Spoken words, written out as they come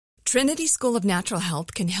Trinity School of Natural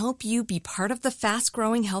Health can help you be part of the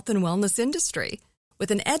fast-growing health and wellness industry.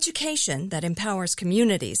 With an education that empowers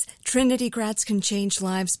communities, Trinity grads can change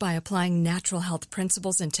lives by applying natural health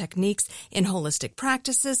principles and techniques in holistic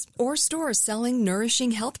practices or stores selling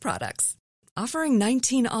nourishing health products. Offering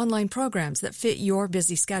 19 online programs that fit your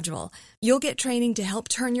busy schedule, you'll get training to help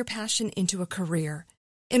turn your passion into a career.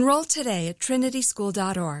 Enroll today at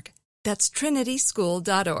trinityschool.org. That's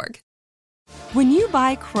trinityschool.org. When you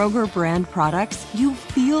buy Kroger brand products, you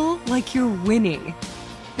feel like you're winning.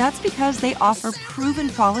 That's because they offer proven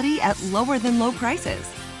quality at lower than low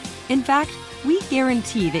prices. In fact, we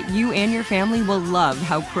guarantee that you and your family will love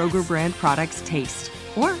how Kroger brand products taste,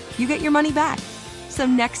 or you get your money back. So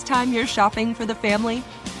next time you're shopping for the family,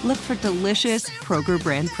 look for delicious Kroger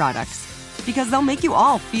brand products, because they'll make you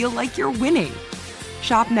all feel like you're winning.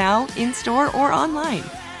 Shop now, in-store, or online.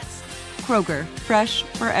 Kroger, fresh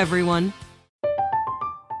for everyone.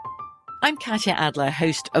 I'm Katya Adler,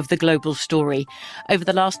 host of The Global Story. Over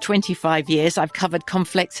the last 25 years, I've covered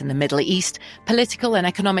conflicts in the Middle East, political and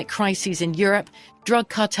economic crises in Europe, drug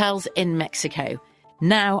cartels in Mexico.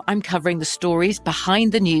 Now I'm covering the stories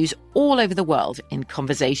behind the news all over the world in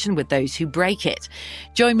conversation with those who break it.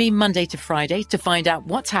 Join me Monday to Friday to find out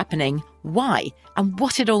what's happening, why, and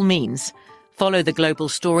what it all means. Follow The Global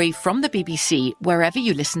Story from the BBC wherever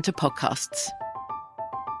you listen to podcasts.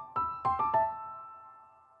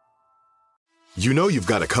 You know you've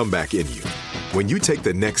got a comeback in you. When you take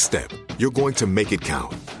the next step, you're going to make it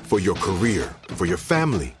count. For your career, for your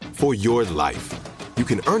family, for your life. You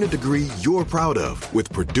can earn a degree you're proud of with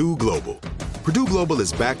Purdue Global. Purdue Global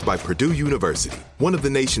is backed by Purdue University, one of the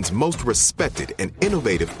nation's most respected and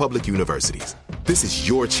innovative public universities. This is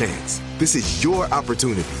your chance. This is your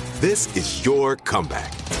opportunity. This is your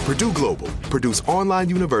comeback. Purdue Global, Purdue's online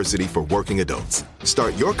university for working adults.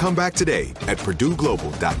 Start your comeback today at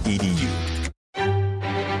purdueglobal.edu.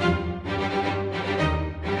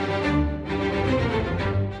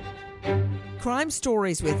 Crime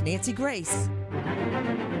Stories with Nancy Grace.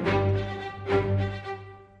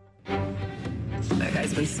 That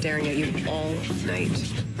guy's been staring at you all night.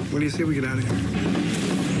 What do you say we get out of here?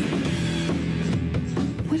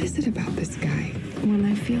 What is it about this guy? When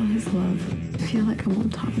I feel his love, I feel like I'm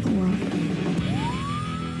on top of the world.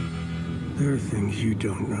 There are things you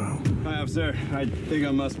don't know. Hi, officer. I think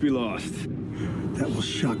I must be lost. That will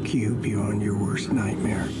shock you beyond your worst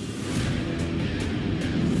nightmare.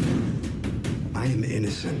 I am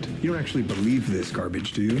innocent. You don't actually believe this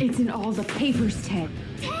garbage, do you? It's in all the papers, Ted.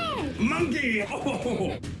 Ted! Monkey!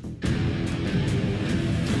 Oh!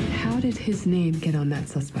 How did his name get on that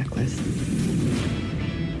suspect list?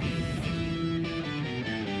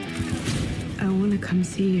 I want to come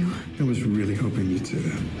see you. I was really hoping you'd say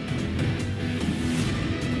that.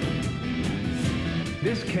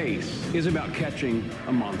 This case is about catching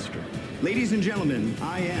a monster. Ladies and gentlemen,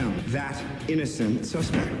 I am that innocent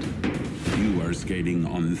suspect. You are skating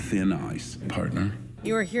on thin ice, partner.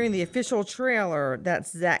 You are hearing the official trailer.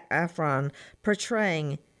 That's Zac Efron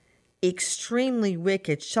portraying extremely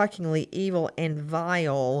wicked, shockingly evil, and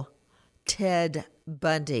vile Ted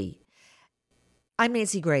Bundy. I'm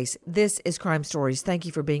Nancy Grace. This is Crime Stories. Thank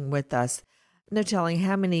you for being with us. No telling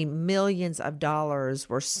how many millions of dollars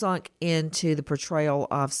were sunk into the portrayal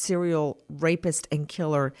of serial rapist and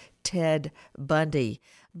killer Ted Bundy.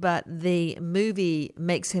 But the movie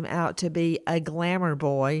makes him out to be a glamour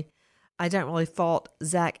boy. I don't really fault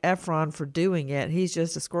Zac Efron for doing it. He's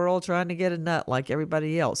just a squirrel trying to get a nut like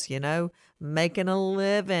everybody else, you know, making a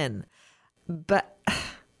living. But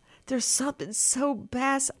there's something so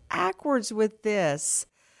backwards with this.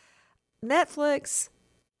 Netflix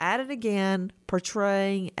at it again,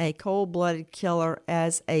 portraying a cold-blooded killer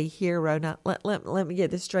as a hero. Now, let me get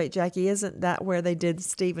this straight, Jackie. Isn't that where they did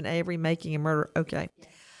Stephen Avery Making a Murder? Okay. Yes.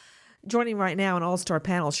 Joining right now an all-star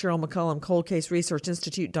panel, Cheryl McCollum, Cold Case Research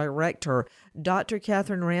Institute Director, Dr.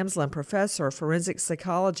 Catherine Ramsland, Professor of Forensic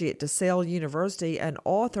Psychology at DeSalle University, and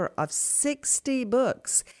author of 60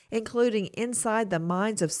 books, including Inside the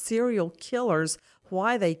Minds of Serial Killers,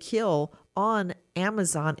 Why They Kill, on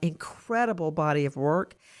Amazon. Incredible body of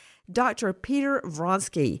work. Dr. Peter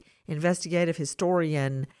Vronsky, investigative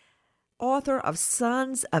historian, author of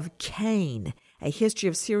Sons of Cain, A History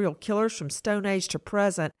of Serial Killers from Stone Age to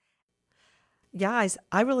Present. Guys,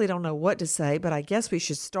 I really don't know what to say, but I guess we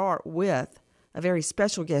should start with a very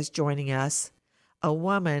special guest joining us, a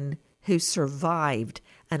woman who survived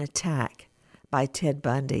an attack by Ted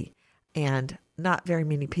Bundy. And not very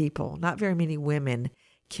many people, not very many women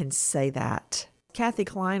can say that. Kathy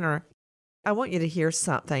Kleiner, I want you to hear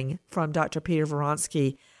something from Dr. Peter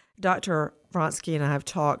Vronsky. Dr. Vronsky and I have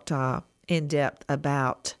talked in depth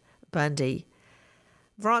about Bundy.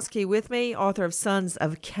 Vronsky with me, author of Sons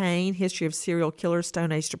of Cain, History of Serial Killers,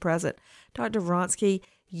 Stone Age to Present. Dr. Vronsky,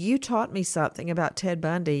 you taught me something about Ted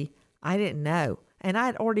Bundy I didn't know. And I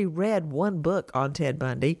had already read one book on Ted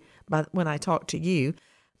Bundy when I talked to you,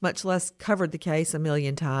 much less covered the case a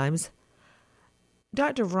million times.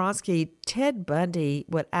 Dr. Vronsky, Ted Bundy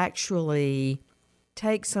would actually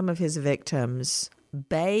take some of his victims,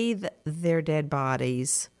 bathe their dead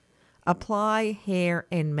bodies, apply hair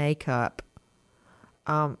and makeup.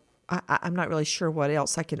 I'm not really sure what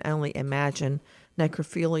else. I can only imagine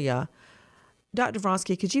necrophilia. Dr.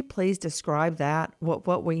 Vronsky, could you please describe that,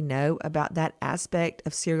 what we know about that aspect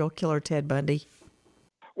of serial killer Ted Bundy?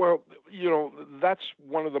 Well, that's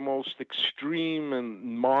one of the most extreme and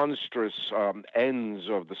monstrous ends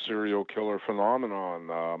of the serial killer phenomenon.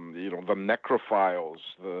 The necrophiles.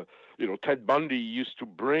 Ted Bundy used to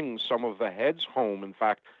bring some of the heads home. In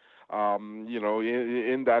fact,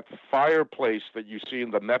 in that fireplace that you see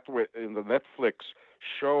in the Netflix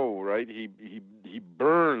show, right? He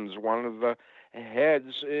burns one of the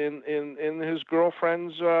heads in his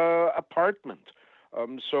girlfriend's apartment.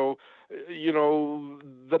 So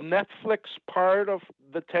the Netflix part of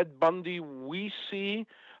the Ted Bundy we see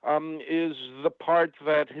is the part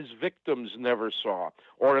that his victims never saw,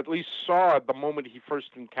 or at least saw at the moment he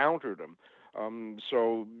first encountered him.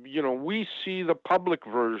 So we see the public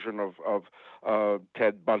version of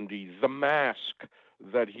Ted Bundy, the mask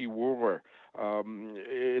that he wore.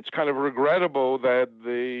 It's kind of regrettable that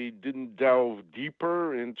they didn't delve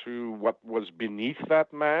deeper into what was beneath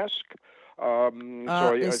that mask.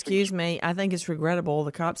 Excuse me. I think it's regrettable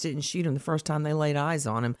the cops didn't shoot him the first time they laid eyes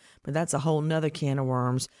on him, but that's a whole nother can of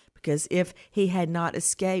worms, because if he had not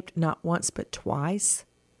escaped not once but twice,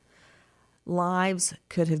 lives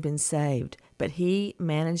could have been saved. But he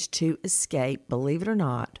managed to escape, believe it or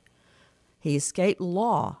not. He escaped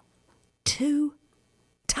law 2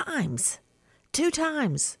 times. 2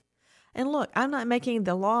 times. And look, I'm not making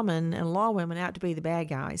the lawmen and lawwomen out to be the bad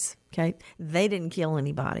guys, okay? They didn't kill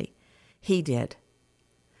anybody. He did.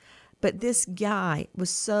 But this guy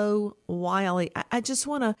was so wily. I just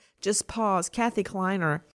want to just pause. Kathy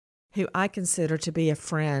Kleiner, who I consider to be a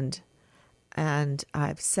friend, and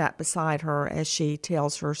I've sat beside her as she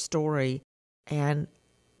tells her story, and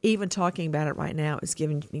even talking about it right now is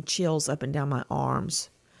giving me chills up and down my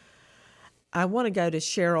arms. I want to go to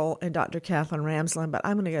Cheryl and Dr. Kathleen Ramsland, but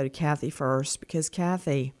I'm going to go to Kathy first, because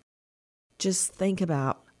Kathy, just think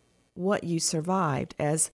about what you survived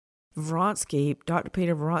as Vronsky, Dr.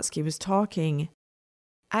 Peter Vronsky, was talking,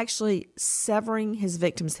 actually severing his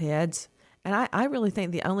victims' heads. And I really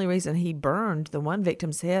think the only reason he burned the one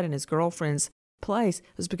victim's head in his girlfriend's place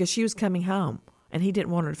was because she was coming home and he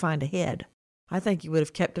didn't want her to find a head. I think he would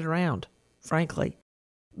have kept it around, frankly.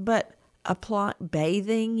 But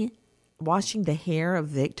bathing, washing the hair of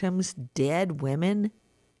victims, dead women,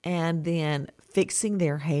 and then fixing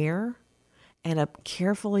their hair and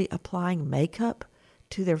carefully applying makeup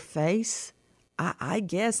to their face, I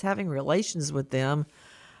guess having relations with them.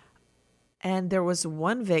 And there was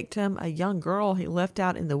one victim, a young girl he left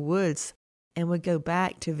out in the woods and would go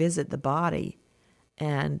back to visit the body.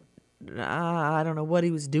 And I don't know what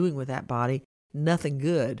he was doing with that body. Nothing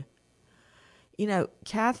good.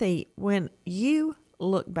 Kathy, when you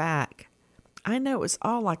look back, I know it was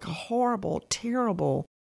all like a horrible, terrible,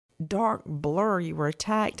 dark blur. You were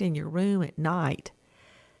attacked in your room at night,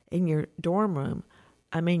 in your dorm room.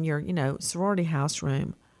 Your, sorority house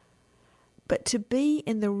room. But to be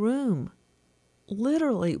in the room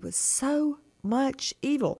literally with so much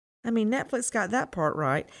evil. Netflix got that part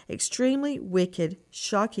right. Extremely wicked,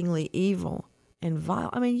 shockingly evil, and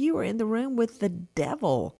vile. You were in the room with the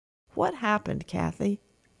devil. What happened, Kathy?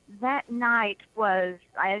 That night was,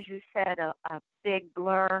 as you said, a big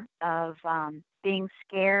blur of being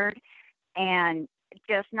scared and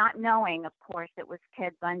just not knowing, of course, it was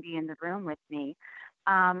Ted Bundy in the room with me.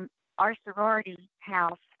 Our sorority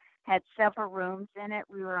house had several rooms in it.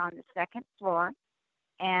 We were on the 2nd floor,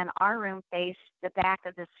 and our room faced the back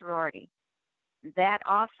of the sorority. That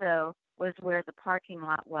also was where the parking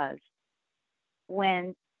lot was.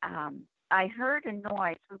 When I heard a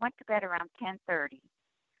noise, we went to bed around 10:30,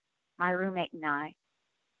 my roommate and I,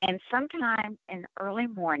 and sometime in the early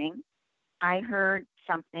morning, I heard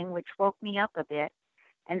something which woke me up a bit,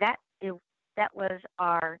 and that was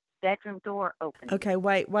our bedroom door open. Okay,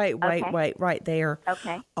 wait, right there.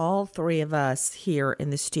 Okay. All 3 of us here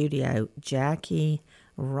in the studio, Jackie,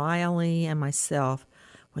 Riley, and myself,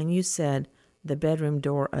 when you said the bedroom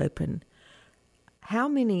door open, how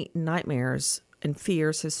many nightmares and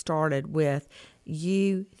fears have started with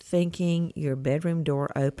you thinking your bedroom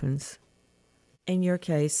door opens? In your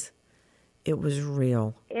case, it was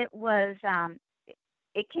real. It was,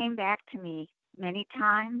 it came back to me many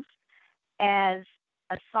times as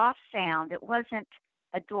a soft sound. It wasn't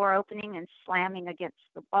a door opening and slamming against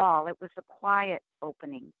the wall. It was a quiet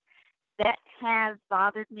opening. That has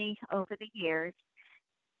bothered me over the years.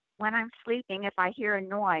 When I'm sleeping, if I hear a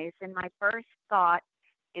noise, and my first thought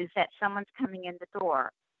is that someone's coming in the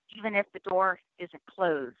door, even if the door isn't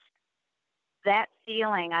closed. That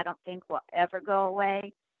feeling, I don't think will ever go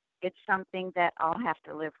away. It's something that I'll have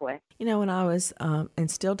to live with. You know, when I was,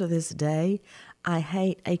 and still to this day, I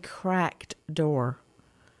hate a cracked door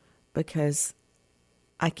because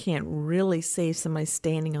I can't really see if somebody's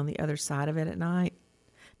standing on the other side of it at night.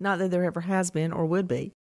 Not that there ever has been or would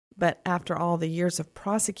be, but after all the years of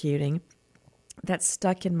prosecuting, that's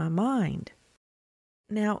stuck in my mind.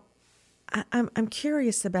 Now, I'm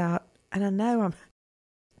curious about, and I know I'm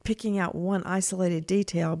picking out one isolated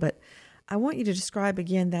detail, but I want you to describe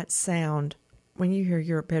again that sound when you hear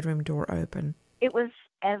your bedroom door open. It was,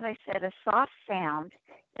 as I said, a soft sound.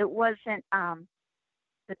 It wasn't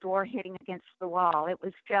the door hitting against the wall. It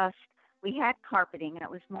was just, we had carpeting, and it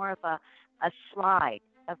was more of a slide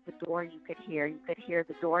of the door you could hear. You could hear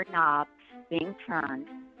the doorknob being turned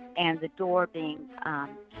and the door being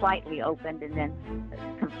slightly opened and then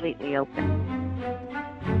completely opened.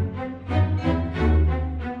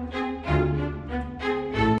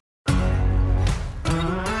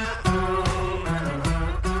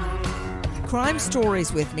 Crime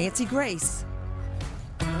Stories with Nancy Grace.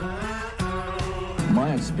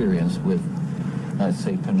 My experience with, I'd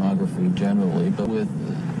say, pornography generally, but with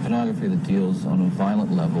pornography that deals on a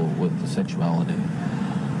violent level with the sexuality,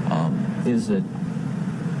 is that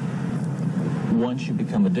once you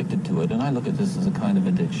become addicted to it, and I look at this as a kind of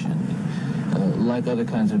addiction, like other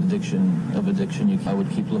kinds of addiction, I would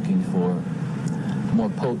keep looking for more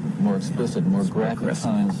potent, more explicit, more graphic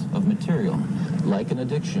kinds of material. Like an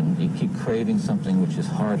addiction, you keep craving something which is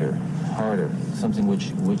harder, something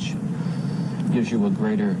which gives you a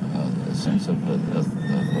greater sense of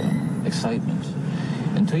excitement,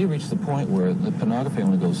 until you reach the point where the pornography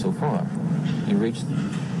only goes so far. You reach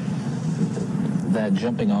that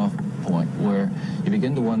jumping off point where you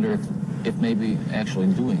begin to wonder if maybe actually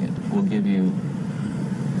doing it will give you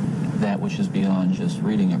that which is beyond just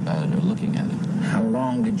reading about it or looking at it. How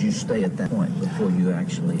long did you stay at that point before you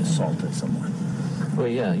actually assaulted someone? Well,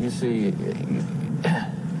 yeah, you see,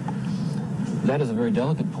 that is a very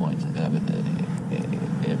delicate point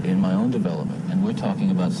in my own development, and we're talking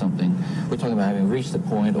about having reached the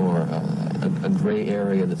point or a gray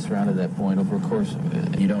area that surrounded that point over a course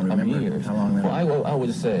of you don't remember years. How long that was? Well, I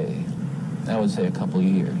would say a couple of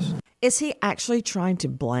years. Is he actually trying to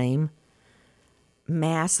blame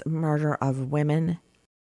mass murder of women,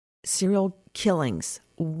 serial killings,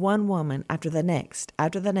 one woman after the next,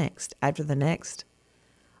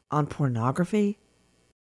 on pornography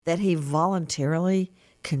that he voluntarily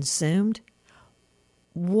consumed?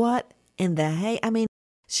 What in the hey? I mean,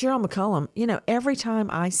 Cheryl McCollum, you know, every time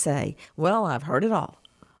I say, well, I've heard it all,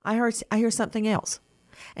 I hear something else.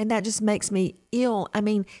 And that just makes me ill. I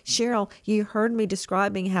mean, Cheryl, you heard me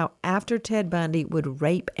describing how after Ted Bundy would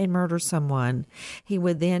rape and murder someone, he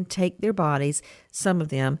would then take their bodies, some of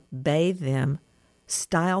them, bathe them,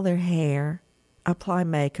 style their hair, apply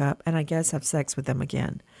makeup, and I guess have sex with them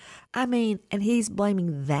again. I mean, and he's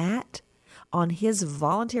blaming that on his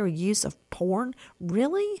voluntary use of porn?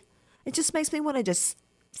 Really? It just makes me want to just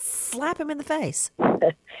slap him in the face.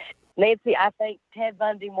 Nancy, I think Ted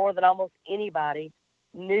Bundy, more than almost anybody,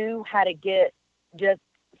 knew how to get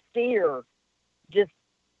fear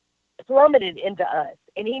plummeted into us.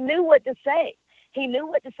 And he knew what to say. He knew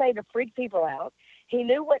what to say to freak people out. He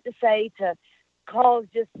knew what to say to cause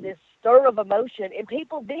just this stir of emotion. And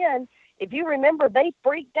people then, if you remember, they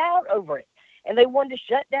freaked out over it. And they wanted to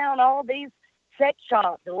shut down all these sex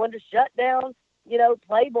shops. They wanted to shut down,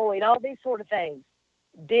 Playboy and all these sort of things.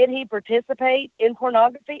 Did he participate in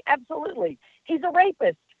pornography? Absolutely. He's a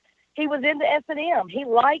rapist. He was into S&M. He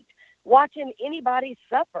liked watching anybody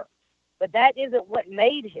suffer. But that isn't what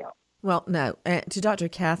made him. Well, no. To Dr.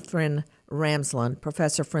 Katherine Ramsland,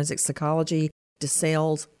 professor of forensic psychology,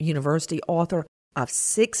 DeSales University, author of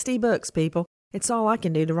 60 books, people. It's all I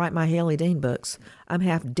can do to write my Haley Dean books. I'm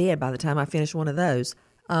half dead by the time I finish one of those,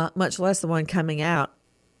 much less the one coming out,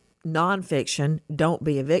 nonfiction, Don't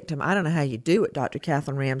Be a Victim. I don't know how you do it, Dr.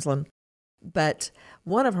 Katherine Ramsland. But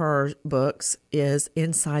one of her books is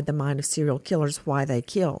Inside the Mind of Serial Killers, Why They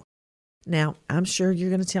Kill. Now, I'm sure you're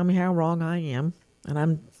going to tell me how wrong I am, and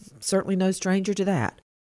I'm certainly no stranger to that.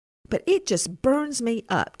 But it just burns me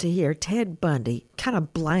up to hear Ted Bundy kind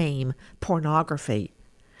of blame pornography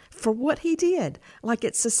for what he did. Like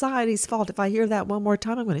it's society's fault. If I hear that one more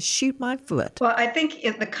time, I'm going to shoot my foot. Well, I think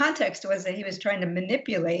the context was that he was trying to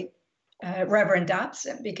manipulate Reverend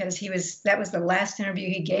Dobson because that was the last interview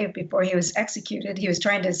he gave before he was executed. He was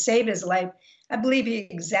trying to save his life. I believe he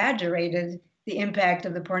exaggerated the impact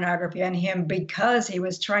of the pornography on him because he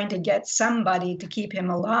was trying to get somebody to keep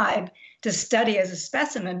him alive to study as a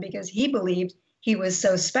specimen because he believed he was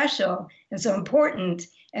so special and so important.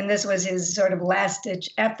 And this was his sort of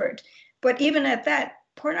last-ditch effort. But even at that,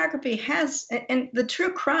 pornography has, and the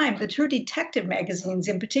true crime, the true detective magazines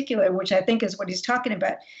in particular, which I think is what he's talking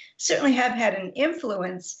about, certainly have had an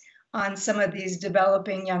influence on some of these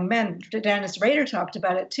developing young men. Dennis Rader talked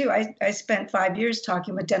about it too. I spent 5 years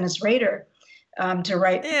talking with Dennis Rader to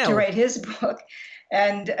write his book.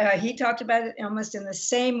 And he talked about it almost in the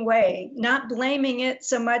same way, not blaming it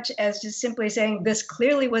so much as just simply saying this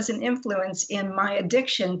clearly was an influence in my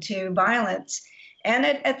addiction to violence. And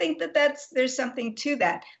I think there's something to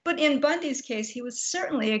that. But in Bundy's case, he was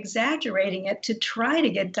certainly exaggerating it to try to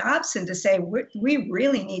get Dobson to say, we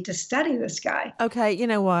really need to study this guy. Okay, you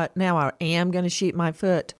know what? Now I am going to shoot my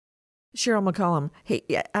foot. Cheryl McCollum,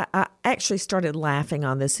 I actually started laughing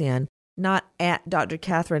on this end. Not at Dr.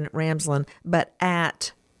 Catherine Ramsland, but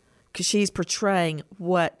because she's portraying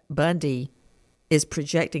what Bundy is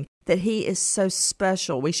projecting, that he is so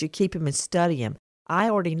special. We should keep him and study him. I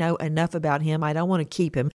already know enough about him. I don't want to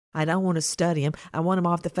keep him. I don't want to study him. I want him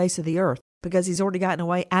off the face of the earth because he's already gotten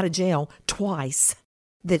away out of jail twice.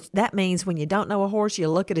 That means when you don't know a horse, you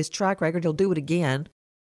look at his track record, he'll do it again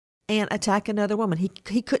and attack another woman.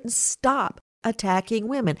 He couldn't stop attacking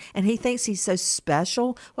women, and he thinks he's so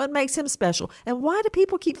special. What makes him special? And why do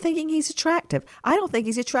people keep thinking he's attractive? I don't think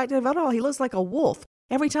he's attractive at all. He looks like a wolf.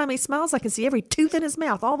 Every time he smiles, I can see every tooth in his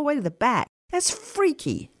mouth all the way to the back. That's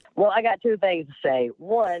freaky. Well, I got two things to say.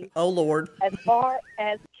 One, oh Lord, as far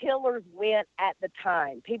as killers went at the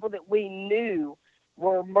time, people that we knew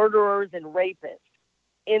were murderers and rapists,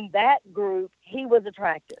 in that group, he was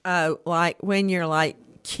attractive. Oh, like when you're like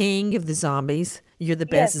king of the zombies, you're the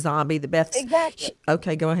best zombie, the best. Exactly.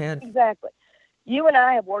 Okay, go ahead. Exactly. You and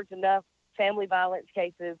I have worked enough family violence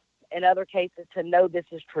cases and other cases to know this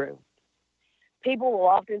is true. People will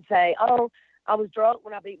often say, oh, I was drunk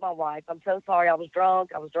when I beat my wife. I'm so sorry. I was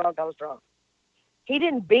drunk. He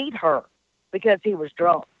didn't beat her because he was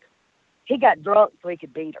drunk. He got drunk so he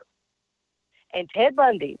could beat her. And Ted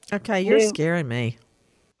Bundy. Okay, you're scaring me.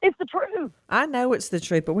 It's the truth. I know it's the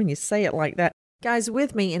truth, but when you say it like that, guys,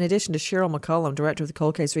 with me, in addition to Cheryl McCollum, director of the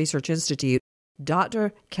Cold Case Research Institute,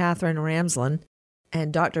 Dr. Catherine Ramsland,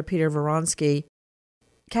 and Dr. Peter Vronsky,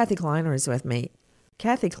 Kathy Kleiner is with me.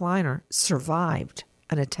 Kathy Kleiner survived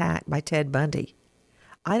an attack by Ted Bundy.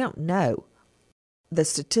 I don't know the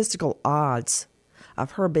statistical odds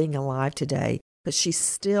of her being alive today, but she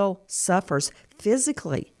still suffers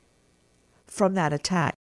physically from that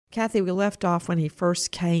attack. Kathy, we left off when he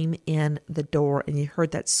first came in the door and you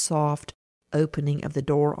heard that soft opening of the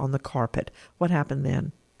door on the carpet. What happened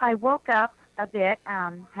then? I woke up a bit,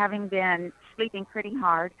 having been sleeping pretty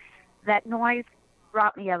hard. That noise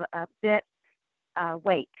brought me a bit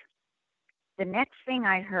awake. The next thing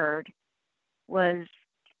I heard was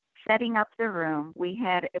setting up the room.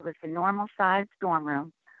 It was a normal-sized dorm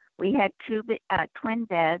room. We had two twin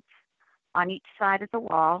beds on each side of the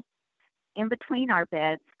wall. In between our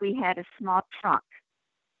beds, we had a small trunk.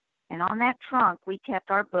 And on that trunk, we kept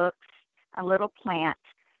our books, a little plant,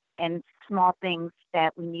 and small things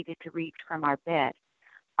that we needed to reach from our bed.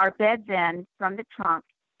 Our bed then, from the trunk,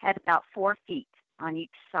 had about 4 feet on each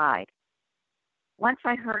side. Once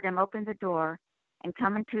I heard him open the door and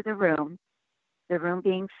come into the room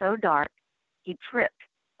being so dark, he tripped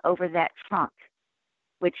over that trunk,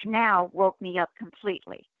 which now woke me up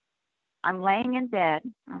completely. I'm laying in bed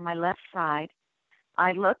on my left side.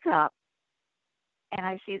 I look up, and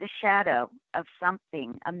I see the shadow of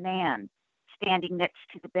something, a man, standing next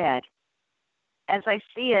to the bed. As I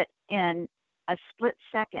see it in a split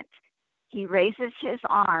second, he raises his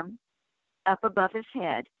arm up above his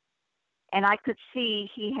head, and I could see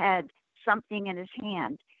he had something in his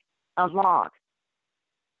hand, a log.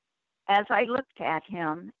 As I looked at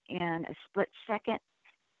him in a split second,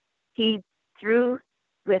 he threw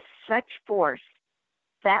with such force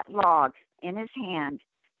that log in his hand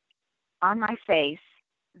on my face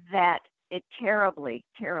that it terribly,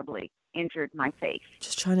 terribly injured my face.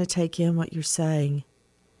 Just trying to take in what you're saying.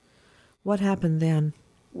 What happened then?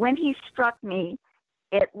 When he struck me,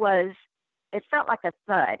 it felt like a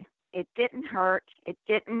thud. It didn't hurt.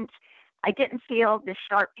 I didn't feel the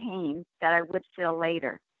sharp pain that I would feel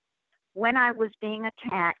later. When I was being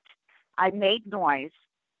attacked, I made noise,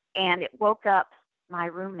 and it woke up my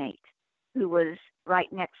roommate, who was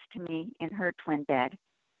right next to me in her twin bed.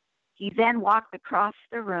 He then walked across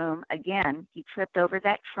the room again. He tripped over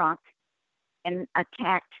that trunk and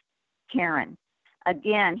attacked Karen.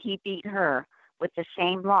 Again, he beat her with the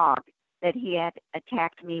same log that he had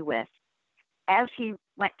attacked me with. As he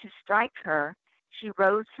went to strike her, she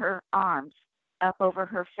rose her arms up over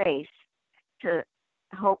her face to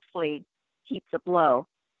hopefully keep the blow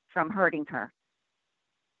from hurting her.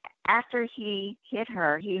 After he hit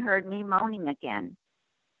her, he heard me moaning again.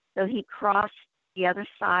 So he crossed the other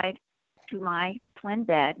side to my twin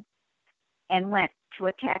bed and went to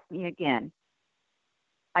attack me again.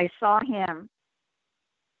 I saw him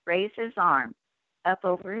raise his arm up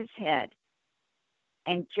over his head,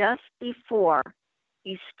 and just before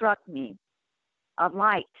he struck me, a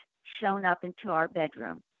light shone up into our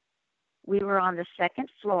bedroom. We were on the second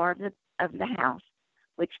floor of the house,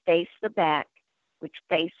 which faced the back, which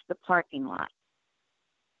faced the parking lot.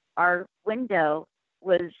 Our window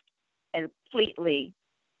was completely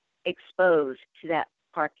exposed to that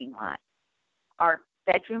parking lot. Our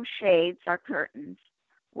bedroom shades, our curtains,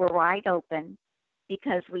 were wide open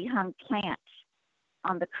because we hung plants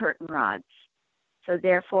on the curtain rods. So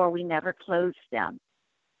therefore, we never closed them.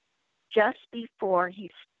 Just before he's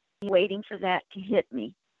waiting for that to hit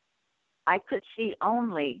me, I could see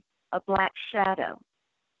only a black shadow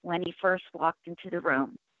when he first walked into the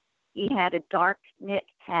room. He had a dark knit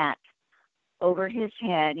hat over his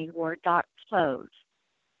head. He wore dark clothes.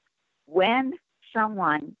 When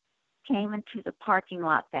someone came into the parking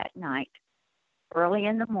lot that night, early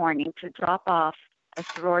in the morning, to drop off a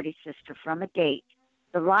sorority sister from a date,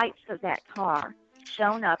 the lights of that car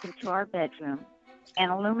shone up into our bedroom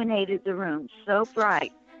and illuminated the room so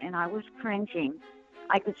bright, and I was cringing.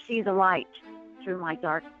 I could see the light through my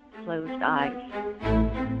dark, closed eyes.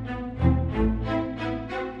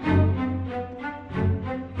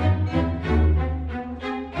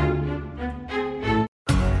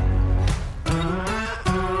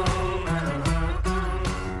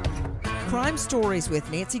 Crime Stories with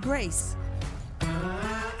Nancy Grace.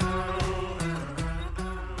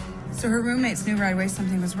 So her roommates knew right away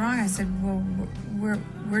something was wrong. I said, well,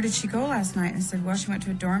 where did she go last night? And I said, well, she went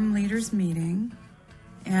to a dorm leaders meeting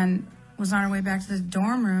and was on her way back to the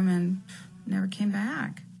dorm room and never came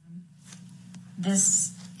back.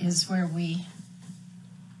 This is where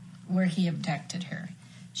he abducted her.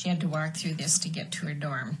 She had to walk through this to get to her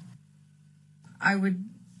dorm. I would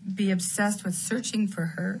be obsessed with searching for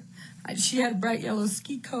her. She had a bright yellow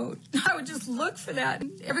ski coat. I would just look for that.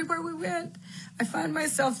 Everywhere we went, I found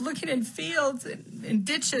myself looking in fields and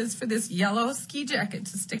ditches for this yellow ski jacket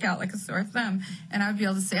to stick out like a sore thumb. And I'd be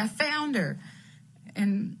able to say, I found her.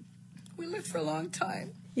 And we lived for a long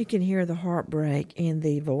time. You can hear the heartbreak in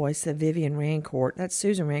the voice of Vivian Rancourt. That's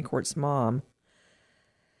Susan Rancourt's mom.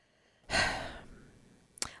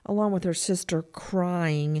 Along with her sister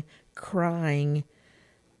crying,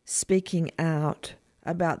 speaking out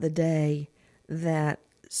about the day that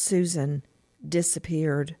Susan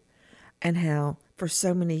disappeared and how for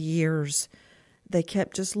so many years they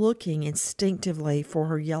kept just looking instinctively for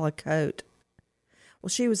her yellow coat. Well,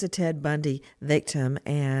 she was a Ted Bundy victim,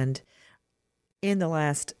 and in the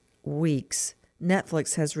last weeks,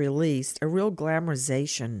 Netflix has released a real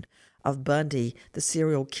glamorization of Bundy, the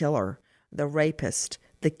serial killer, the rapist,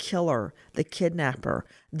 the killer, the kidnapper,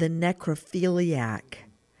 the necrophiliac,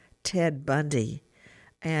 Ted Bundy.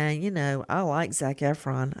 And, you know, I like Zac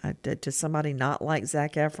Efron. Does somebody not like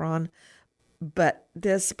Zac Efron? But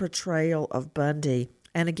this portrayal of Bundy,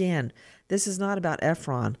 and again, this is not about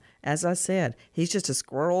Efron. As I said, he's just a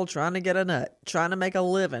squirrel trying to get a nut, trying to make a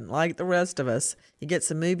living like the rest of us. He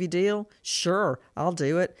gets a movie deal? Sure, I'll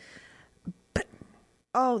do it. But,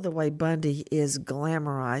 oh, the way Bundy is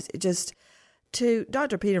glamorized. Just to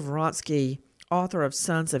Dr. Peter Vronsky, author of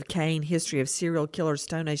Sons of Cain, History of Serial Killers,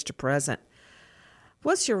 Stone Age to Present.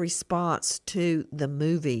 What's your response to the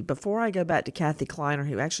movie? Before I go back to Kathy Kleiner,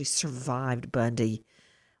 who actually survived Bundy,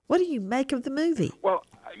 what do you make of the movie? Well,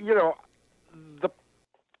 you know, the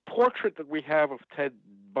portrait that we have of Ted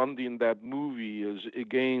Bundy in that movie is,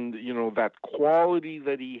 again, you know, that quality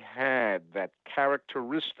that he had, that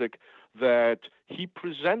characteristic that he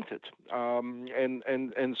presented.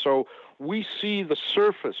 And so we see the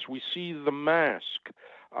surface, we see the mask.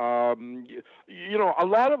 You know, a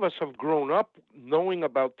lot of us have grown up knowing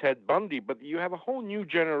about Ted Bundy, but you have a whole new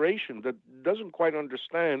generation that doesn't quite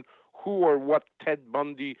understand who or what Ted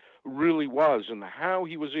Bundy really was and how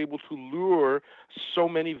he was able to lure so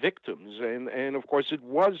many victims. And of course, it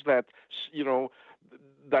was that, you know,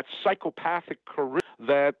 that psychopathic charisma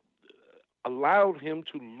that allowed him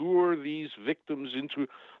to lure these victims into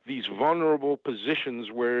these vulnerable positions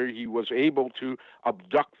where he was able to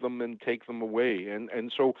abduct them and take them away.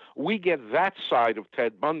 And so we get that side of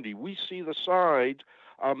Ted Bundy. We see the side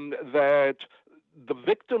that the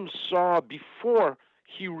victims saw before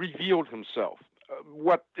he revealed himself.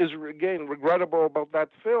 What is, again, regrettable about that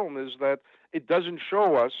film is that it doesn't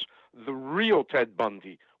show us the real Ted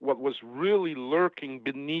Bundy, what was really lurking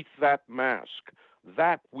beneath that mask.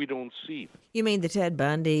 That we don't see. You mean the Ted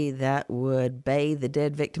Bundy that would bathe the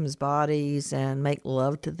dead victims' bodies and make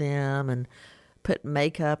love to them and put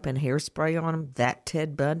makeup and hairspray on them? That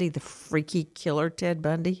Ted Bundy, the freaky killer Ted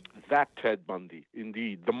Bundy? That Ted Bundy,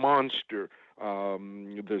 indeed. The monster,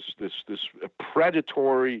 this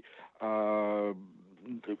predatory,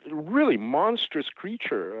 really monstrous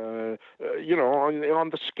creature. On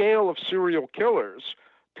the scale of serial killers,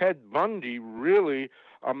 Ted Bundy really...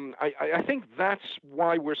 I think that's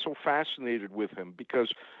why we're so fascinated with him,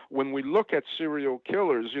 because when we look at serial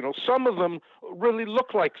killers, some of them really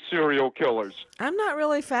look like serial killers. I'm not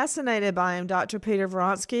really fascinated by him, Dr. Peter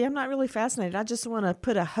Vronsky. I'm not really fascinated. I just want to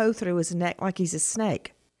put a hoe through his neck like he's a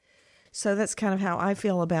snake. So that's kind of how I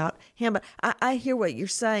feel about him. But I hear what you're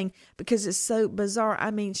saying because it's so bizarre.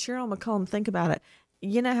 I mean, Cheryl McCollum, think about it.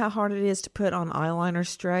 You know how hard it is to put on eyeliner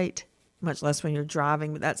straight? Much less when you're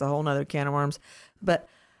driving, but that's a whole nother can of worms. But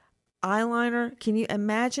eyeliner, can you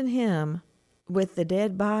imagine him with the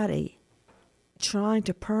dead body trying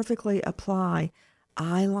to perfectly apply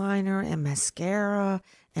eyeliner and mascara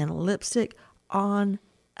and lipstick on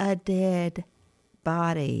a dead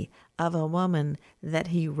body of a woman that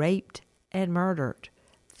he raped and murdered?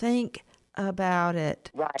 Think about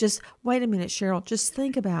it. Right. Just wait a minute, Cheryl. Just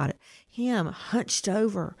think about it. Him hunched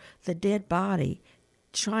over the dead body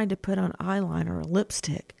trying to put on eyeliner or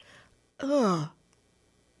lipstick. Ugh.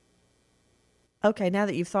 Okay, now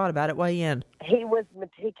that you've thought about it, weigh in. He was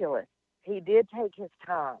meticulous. He did take his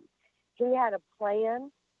time. He had a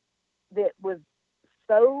plan that was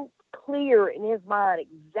so clear in his mind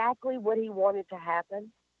exactly what he wanted to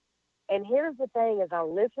happen. And here's the thing, as I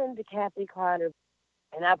listened to Kathy Kleiner,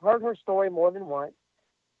 and I've heard her story more than once,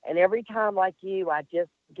 and every time, like you, I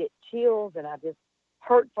just get chills and I just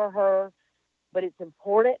hurt for her. But it's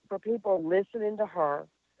important for people listening to her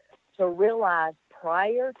to realize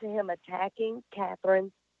prior to him attacking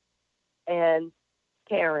Catherine and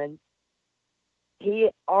Karen, he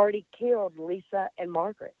had already killed Lisa and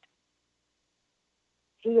Margaret.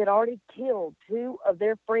 He had already killed two of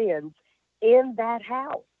their friends in that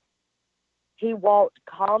house. He walked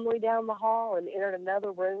calmly down the hall and entered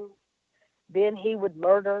another room. Then he would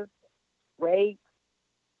murder, rape,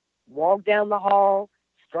 walk down the hall,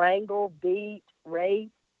 strangle, beat,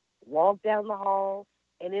 rape, walk down the hall,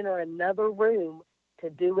 and enter another room to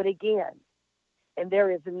do it again. And there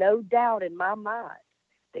is no doubt in my mind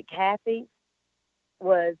that Kathy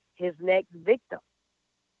was his next victim.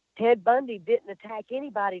 Ted Bundy didn't attack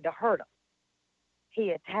anybody to hurt them.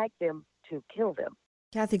 He attacked them to kill them.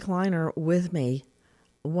 Kathy Kleiner with me,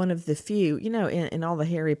 one of the few, in all the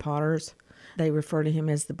Harry Potters, they refer to him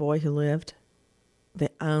as the boy who lived,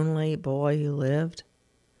 the only boy who lived.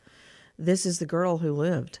 This is the girl who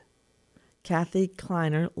lived. Kathy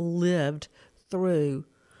Kleiner lived through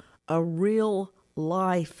a real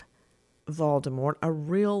life Voldemort, a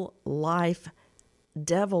real life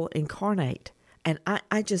devil incarnate. And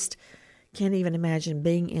I just can't even imagine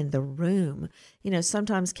being in the room.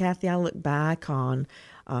 Sometimes, Kathy, I look back on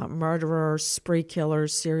murderers, spree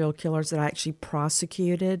killers, serial killers that I actually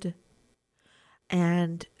prosecuted.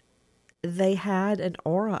 And they had an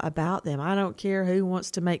aura about them. I don't care who wants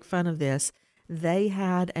to make fun of this. They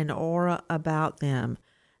had an aura about them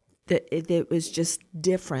that it was just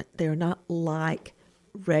different. They're not like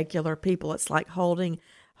regular people. It's like holding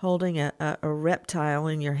a reptile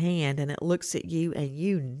in your hand, and it looks at you,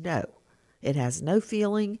 and it has no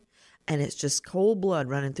feeling, and it's just cold blood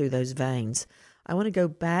running through those veins. I want to go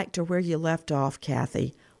back to where you left off,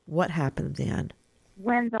 Kathy. What happened then?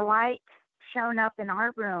 When the light shone up in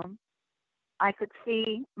our room, I could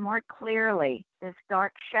see more clearly this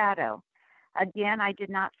dark shadow. Again, I did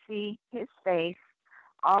not see his face.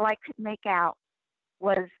 All I could make out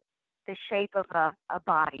was the shape of a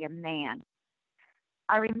body, a man.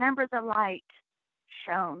 I remember the light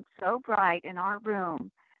shone so bright in our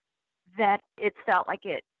room that it felt like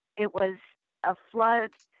it was a flood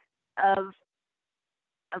of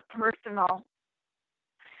personal,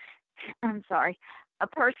 a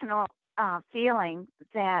personal feeling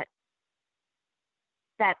that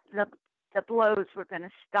the blows were going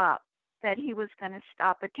to stop, that he was going to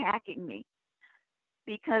stop attacking me,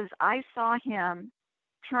 because I saw him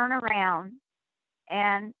turn around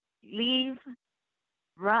and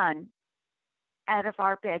run out of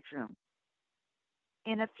our bedroom.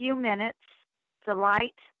 In a few minutes, the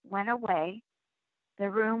light went away, the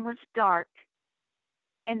room was dark,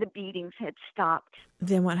 and the beatings had stopped.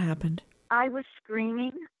 Then what happened? I was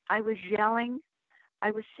screaming, I was yelling,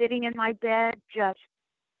 I was sitting in my bed just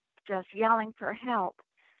yelling for help.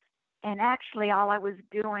 And actually all I was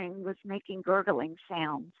doing was making gurgling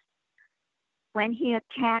sounds. When he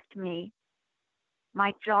attacked me,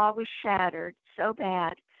 my jaw was shattered so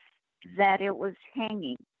bad that it was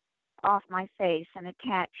hanging off my face and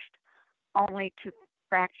attached only to a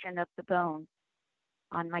fraction of the bone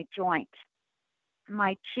on my joint.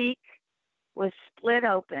 My cheek was split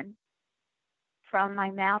open from my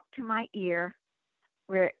mouth to my ear,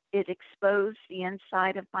 where it exposed the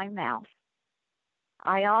inside of my mouth.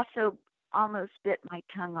 I also almost bit my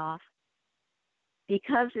tongue off.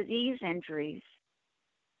 Because of these injuries,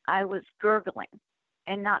 I was gurgling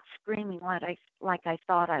and not screaming like I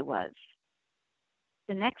thought I was.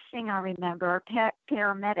 The next thing I remember are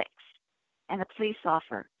paramedics and a police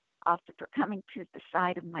officer coming to the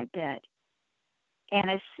side of my bed. And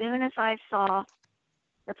as soon as I saw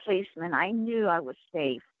the policeman, I knew I was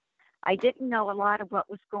safe. I didn't know a lot of what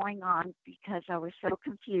was going on because I was so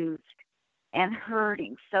confused and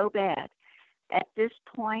hurting so bad. At this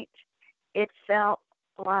point, it felt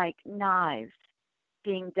like knives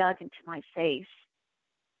being dug into my face.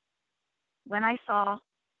 When I saw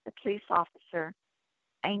the police officer,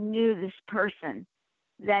 I knew this person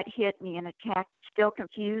that hit me and attacked. Still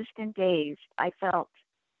confused and dazed, I felt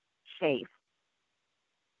safe.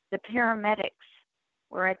 The paramedics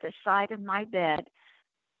were at the side of my bed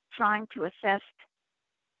trying to assess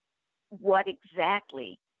what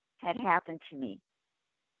exactly had happened to me.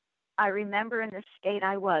 I remember in the state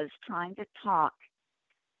I was trying to talk,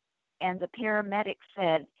 and the paramedic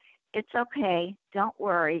said, "It's okay, don't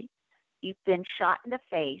worry. You've been shot in the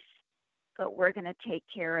face, but we're going to take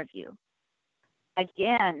care of you."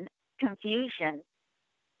 Again, confusion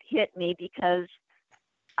hit me because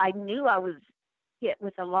I knew I was hit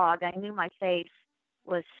with a log. I knew my face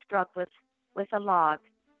was struck with a log.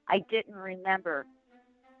 I didn't remember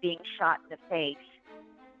being shot in the face.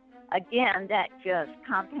 Again, that just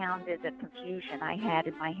compounded the confusion I had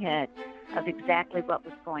in my head of exactly what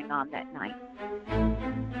was going on that night.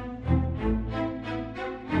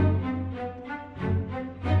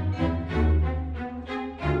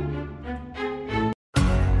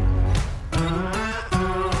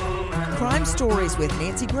 Crime Stories with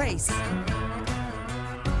Nancy Grace.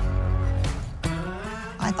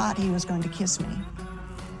 I thought he was going to kiss me.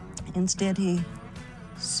 Instead, he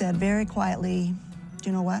said very quietly, "Do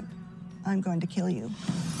you know what? I'm going to kill you."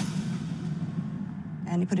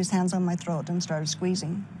 And he put his hands on my throat and started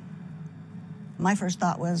squeezing. My first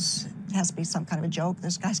thought was, it has to be some kind of a joke.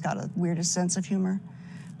 This guy's got a weirdest sense of humor.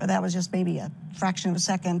 But that was just maybe a fraction of a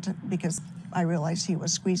second because I realized he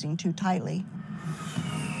was squeezing too tightly.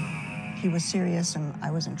 He was serious and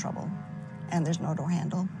I was in trouble. And there's no door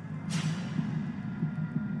handle.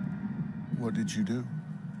 What did you do?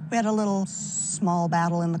 We had a little small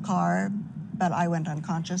battle in the car, but I went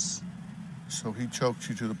unconscious. So he choked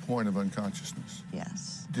you to the point of unconsciousness?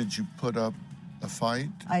 Yes. Did you put up a fight?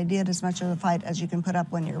 I did as much of a fight as you can put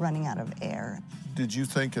up when you're running out of air. Did you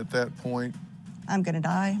think at that point, I'm going to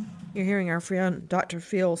die? You're hearing our friend Dr.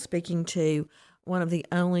 Phil speaking to one of the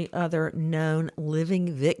only other known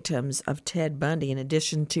living victims of Ted Bundy, in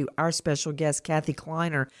addition to our special guest, Kathy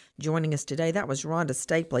Kleiner, joining us today. That was Rhonda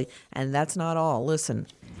Stapley, and that's not all. Listen.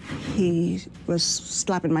 He was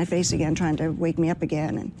slapping my face again, trying to wake me up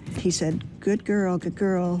again, and he said, good girl,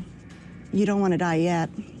 you don't want to die yet.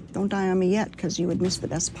 Don't die on me yet, because you would miss the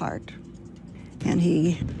best part." And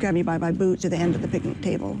he grabbed me by my boot to the end of the picnic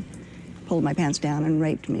table, pulled my pants down, and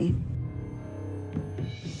raped me.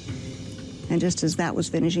 And just as that was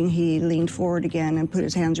finishing, he leaned forward again and put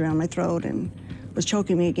his hands around my throat and was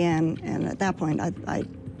choking me again. And at that point,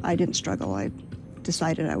 I didn't struggle. I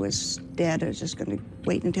decided I was dead. I was just going to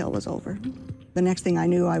wait until it was over. The next thing I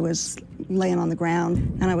knew, I was laying on the ground,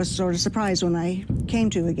 and I was sort of surprised when I came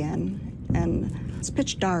to again. And it's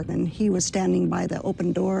pitch dark, and he was standing by the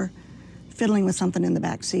open door, fiddling with something in the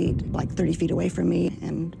back seat, like 30 feet away from me.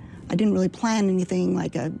 And I didn't really plan anything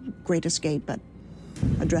like a great escape, but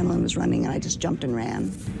adrenaline was running, and I just jumped and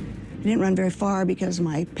ran. I didn't run very far because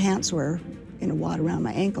my pants were in a wad around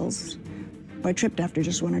my ankles. I tripped after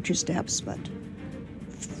just 1 or 2 steps, but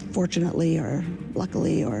fortunately or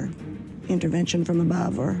luckily or intervention from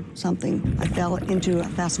above or something, I fell into a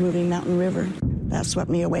fast-moving mountain river that swept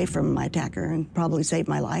me away from my attacker and probably saved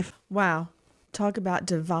my life. Wow. Talk about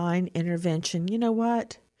divine intervention. You know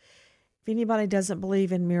what? If anybody doesn't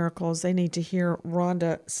believe in miracles, they need to hear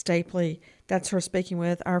Rhonda Stapley. That's her speaking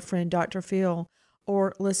with our friend Dr. Phil,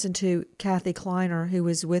 or listen to Kathy Kleiner, who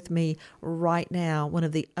is with me right now, one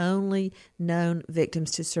of the only known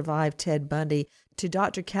victims to survive Ted Bundy, to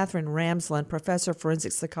Dr. Catherine Ramsland, professor of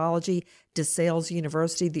forensic psychology, DeSales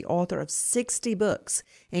University, the author of 60 books,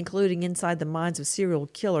 including Inside the Minds of Serial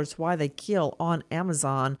Killers, Why They Kill, on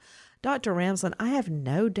Amazon. Dr. Ramsland, I have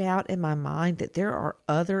no doubt in my mind that there are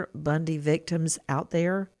other Bundy victims out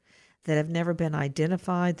there that have never been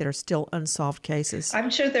identified, that are still unsolved cases. I'm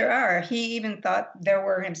sure there are. He even thought there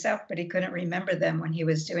were himself, but he couldn't remember them when he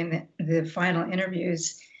was doing the final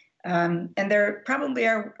interviews. And there probably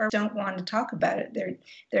are don't want to talk about it.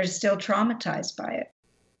 They're still traumatized by it.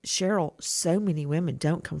 Cheryl, so many women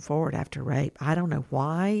don't come forward after rape. I don't know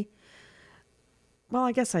why. Well,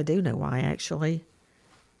 I guess I do know why, actually.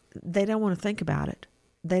 They don't want to think about it.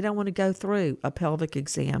 They don't want to go through a pelvic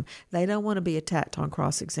exam. They don't want to be attacked on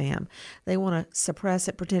cross-exam. They want to suppress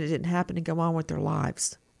it, pretend it didn't happen, and go on with their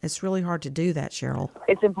lives. It's really hard to do that, Cheryl.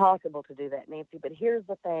 It's impossible to do that, Nancy. But here's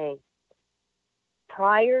the thing.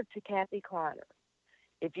 Prior to Kathy Kleiner,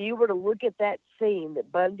 if you were to look at that scene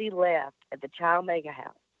that Bundy left at the Child Mega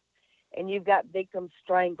House, and you've got victims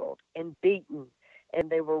strangled and beaten, and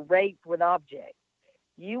they were raped with objects,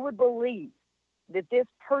 you would believe that this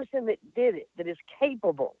person that did it, that is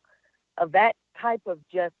capable of that type of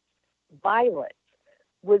just violence,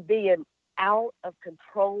 would be out of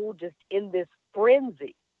control, just in this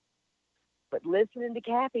frenzy. But listening to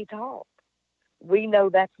Kathy talk, we know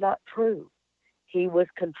that's not true. He was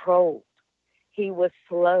controlled. He was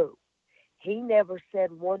slow. He never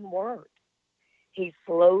said one word. He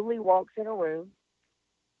slowly walks in a room,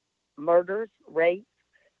 murders, rapes,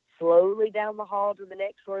 slowly down the hall to the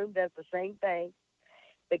next room, does the same thing.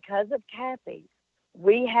 Because of Kathy,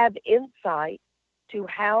 we have insight to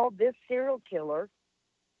how this serial killer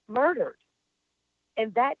murdered.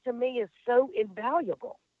 And that, to me, is so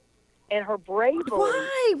invaluable. And her bravery.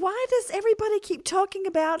 Why? Why does everybody keep talking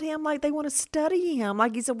about him like they want to study him,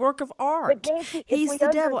 like he's a work of art? Nancy, he's the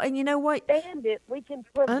devil. And you know what? Understand it, we can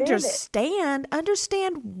prevent it.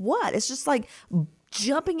 Understand what? It's just like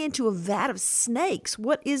jumping into a vat of snakes.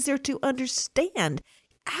 What is there to understand?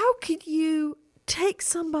 How could you take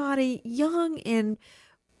somebody young and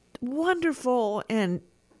wonderful and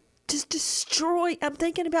just destroy? I'm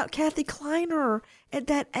thinking about Kathy Kleiner at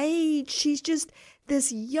that age. She's just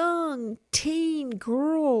this young teen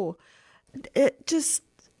girl. It just,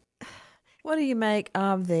 what do you make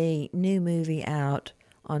of the new movie out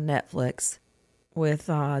on Netflix with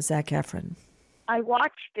Zac Efron? I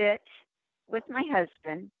watched it with my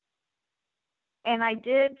husband, and I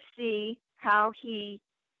did see how he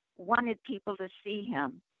wanted people to see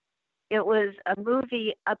him. It was a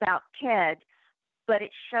movie about Ted, but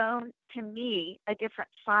it showed to me a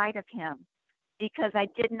different side of him, because I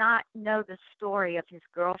did not know the story of his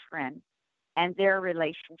girlfriend and their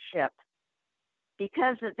relationship.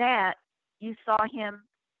 Because of that, you saw him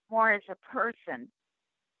more as a person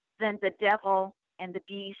than the devil and the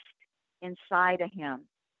beast inside of him.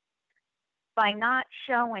 By not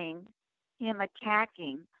showing him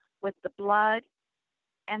attacking with the blood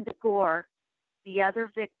and the gore the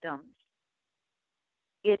other victims,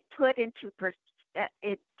 it put into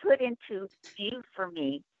view for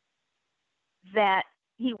me that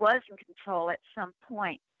he was in control at some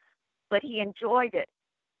point, but he enjoyed it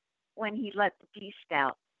when he let the beast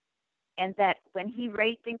out, and that when he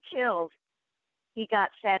raped and killed, he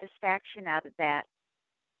got satisfaction out of that.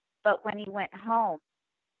 But when he went home,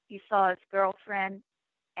 he saw his girlfriend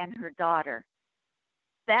and her daughter.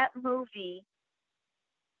 That movie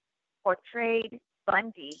portrayed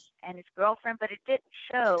Bundy and his girlfriend, but it didn't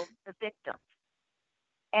show the victims.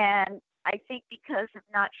 And I think because of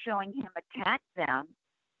not showing him attack them,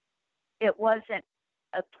 it wasn't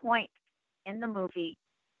a point in the movie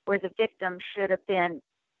where the victims should have been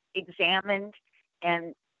examined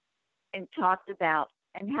and talked about,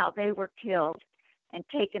 and how they were killed and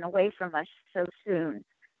taken away from us so soon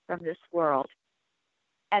from this world.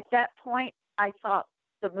 At that point, I thought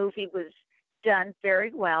the movie was done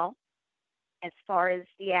very well as far as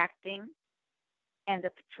the acting and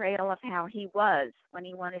the portrayal of how he was when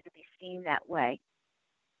he wanted to be seen that way.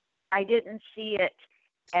 I didn't see it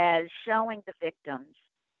as showing the victims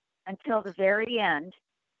until the very end,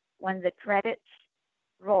 when the credits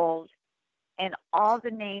rolled and all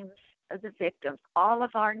the names of the victims, all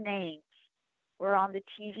of our names were on the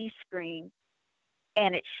TV screen,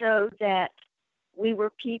 and it showed that we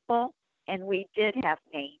were people and we did have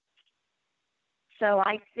names. So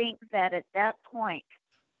I think that at that point,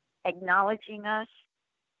 acknowledging us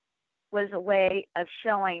was a way of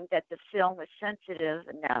showing that the film was sensitive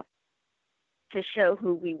enough to show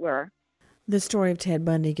who we were. The story of Ted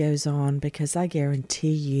Bundy goes on because I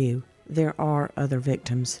guarantee you there are other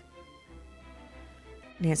victims.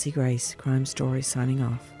 Nancy Grace, Crime Story, signing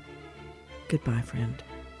off. Goodbye, friend.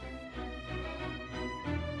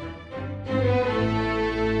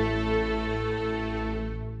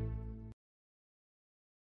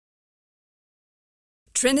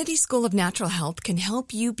 Trinity School of Natural Health can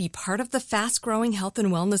help you be part of the fast-growing health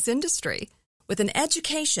and wellness industry. With an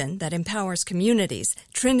education that empowers communities,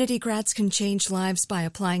 Trinity grads can change lives by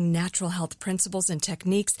applying natural health principles and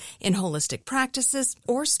techniques in holistic practices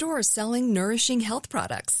or stores selling nourishing health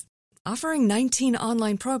products. Offering 19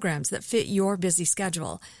 online programs that fit your busy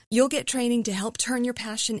schedule, you'll get training to help turn your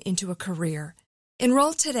passion into a career.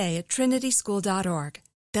 Enroll today at trinityschool.org.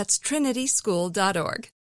 That's trinityschool.org.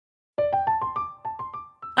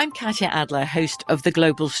 I'm Katya Adler, host of The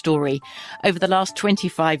Global Story. Over the last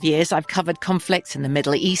 25 years, I've covered conflicts in the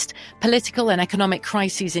Middle East, political and economic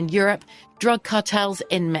crises in Europe, drug cartels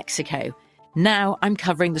in Mexico. Now I'm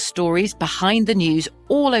covering the stories behind the news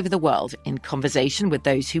all over the world in conversation with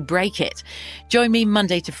those who break it. Join me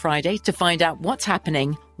Monday to Friday to find out what's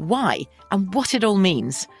happening, why, and what it all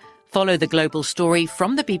means. Follow The Global Story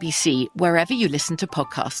from the BBC wherever you listen to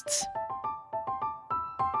podcasts.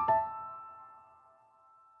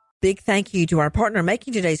 Big thank you to our partner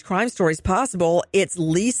making today's crime stories possible. It's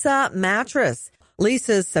Leesa Mattress.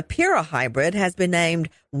 Leesa's Sapira Hybrid has been named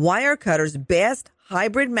Wirecutter's best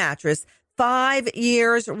hybrid mattress 5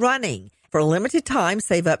 years running. For a limited time,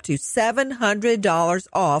 save up to $700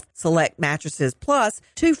 off select mattresses plus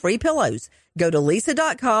 2 free pillows. Go to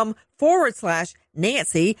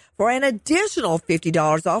Leesa.com/Nancy for an additional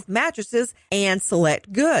 $50 off mattresses and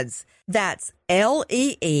select goods. That's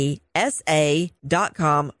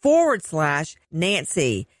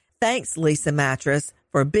LEESA.com/Nancy. Thanks, Leesa Mattress,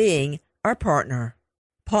 for being our partner.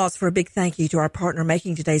 Pause for a big thank you to our partner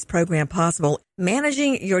making today's program possible.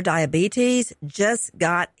 Managing your diabetes just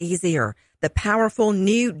got easier. The powerful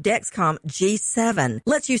new Dexcom G7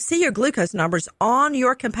 lets you see your glucose numbers on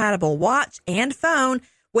your compatible watch and phone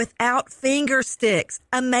without finger sticks.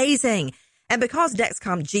 Amazing. And because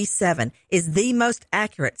Dexcom G7 is the most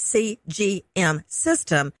accurate CGM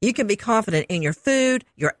system, you can be confident in your food,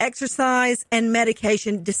 your exercise, and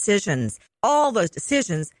medication decisions. All those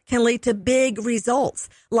decisions can lead to big results,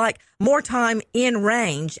 like more time in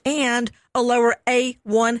range and a lower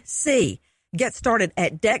A1C. Get started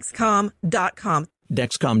at Dexcom.com.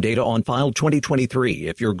 Dexcom data on file 2023.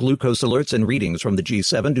 If your glucose alerts and readings from the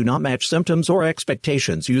G7 do not match symptoms or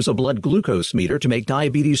expectations, use a blood glucose meter to make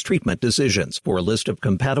diabetes treatment decisions. For a list of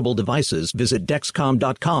compatible devices, visit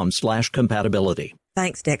Dexcom.com/compatibility.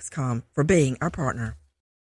 Thanks, Dexcom, for being our partner.